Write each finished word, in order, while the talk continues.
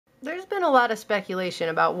There's been a lot of speculation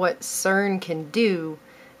about what CERN can do,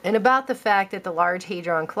 and about the fact that the Large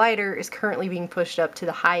Hadron Collider is currently being pushed up to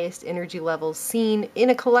the highest energy levels seen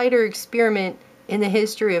in a collider experiment in the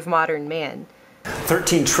history of modern man.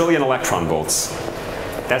 13 trillion electron volts.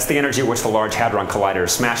 That's the energy at which the Large Hadron Collider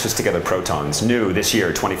smashes together protons, new this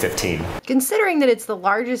year, 2015. Considering that it's the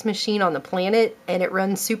largest machine on the planet, and it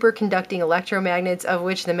runs superconducting electromagnets, of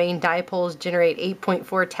which the main dipoles generate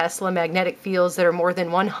 8.4 Tesla magnetic fields that are more than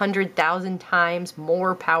 100,000 times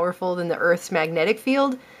more powerful than the Earth's magnetic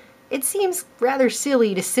field, it seems rather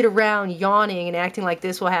silly to sit around yawning and acting like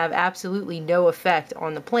this will have absolutely no effect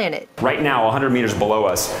on the planet. Right now, 100 meters below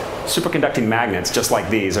us, superconducting magnets just like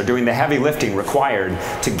these are doing the heavy lifting required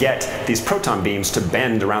to get these proton beams to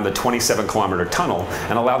bend around the 27-kilometer tunnel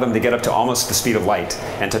and allow them to get up to almost the speed of light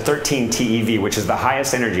and to 13 TeV, which is the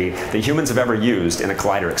highest energy that humans have ever used in a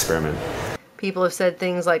collider experiment. People have said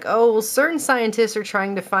things like, oh, well, certain scientists are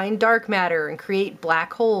trying to find dark matter and create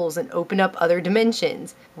black holes and open up other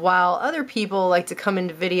dimensions, while other people like to come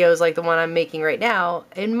into videos like the one I'm making right now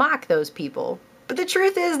and mock those people. But the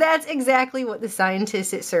truth is, that's exactly what the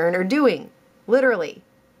scientists at CERN are doing. Literally.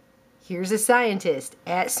 Here's a scientist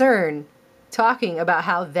at CERN talking about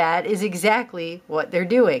how that is exactly what they're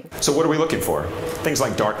doing. So what are we looking for? Things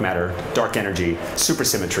like dark matter, dark energy,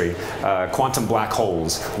 supersymmetry, quantum black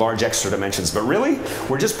holes, large extra dimensions. But really,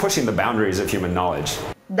 we're just pushing the boundaries of human knowledge.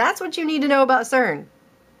 That's what you need to know about CERN.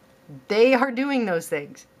 They are doing those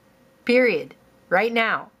things. Period. Right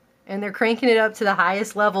now. And they're cranking it up to the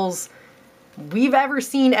highest levels we've ever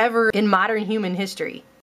seen in modern human history.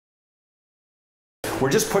 We're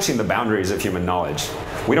just pushing the boundaries of human knowledge.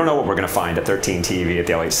 We don't know what we're going to find at 13 TeV at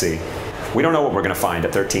the LHC. We don't know what we're going to find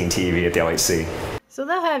at 13 TeV at the LHC. So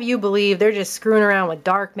they'll have you believe they're just screwing around with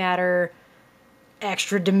dark matter,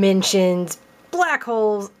 extra dimensions, black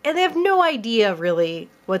holes, and they have no idea really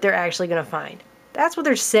what they're actually going to find. That's what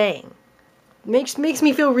they're saying. Makes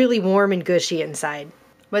me feel really warm and gushy inside.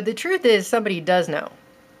 But the truth is, somebody does know.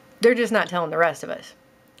 They're just not telling the rest of us.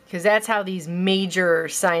 Because that's how these major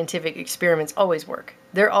scientific experiments always work.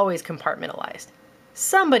 They're always compartmentalized.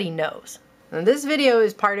 Somebody knows. And this video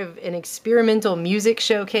is part of an experimental music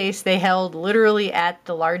showcase they held literally at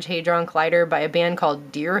the Large Hadron Collider by a band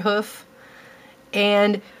called Deerhoof.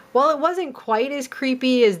 And while it wasn't quite as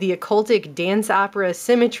creepy as the occultic dance opera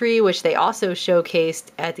Symmetry, which they also showcased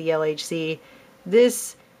at the LHC,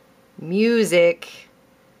 this music,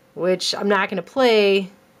 which I'm not going to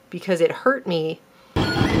play because it hurt me,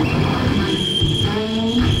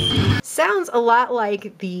 sounds a lot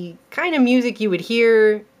like the kind of music you would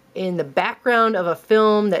hear in the background of a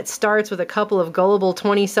film that starts with a couple of gullible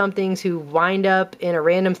 20-somethings who wind up in a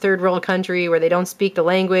random third world country where they don't speak the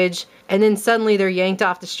language, and then suddenly they're yanked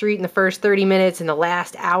off the street in the first 30 minutes, and the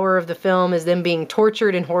last hour of the film is them being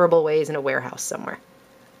tortured in horrible ways in a warehouse somewhere.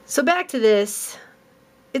 So back to this.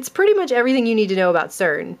 It's pretty much everything you need to know about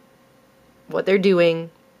CERN. What they're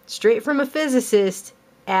doing, straight from a physicist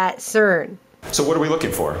at CERN. So what are we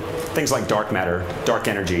looking for? Things like dark matter, dark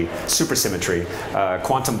energy, supersymmetry,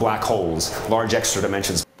 quantum black holes, large extra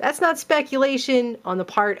dimensions. That's not speculation on the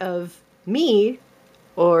part of me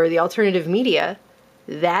or the alternative media.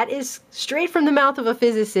 That is straight from the mouth of a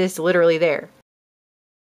physicist literally there.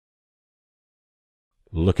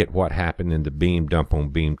 Look at what happened in the beam dump on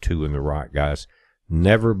beam 2 in the right, guys.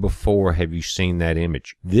 Never before have you seen that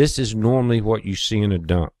image. This is normally what you see in a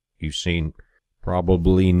dump. You've seen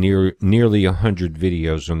probably nearly 100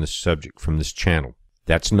 videos on this subject from this channel.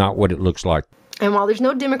 That's not what it looks like. And while there's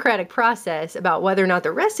no democratic process about whether or not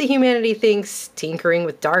the rest of humanity thinks tinkering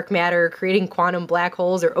with dark matter, creating quantum black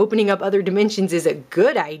holes, or opening up other dimensions is a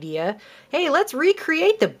good idea, hey, let's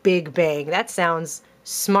recreate the Big Bang. That sounds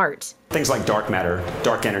smart. Things like dark matter,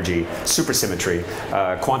 dark energy, supersymmetry,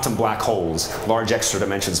 quantum black holes, large extra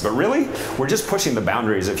dimensions. But really, we're just pushing the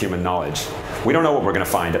boundaries of human knowledge. We don't know what we're going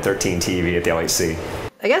to find at 13 TeV at the LHC.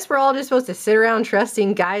 I guess we're all just supposed to sit around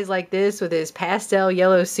trusting guys like this with his pastel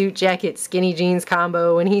yellow suit jacket, skinny jeans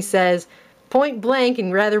combo when he says, point blank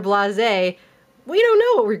and rather blasé, we don't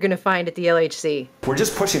know what we're going to find at the LHC. We're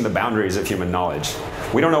just pushing the boundaries of human knowledge.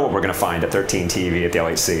 We don't know what we're going to find at 13 TeV at the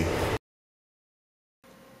LHC.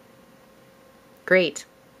 Great.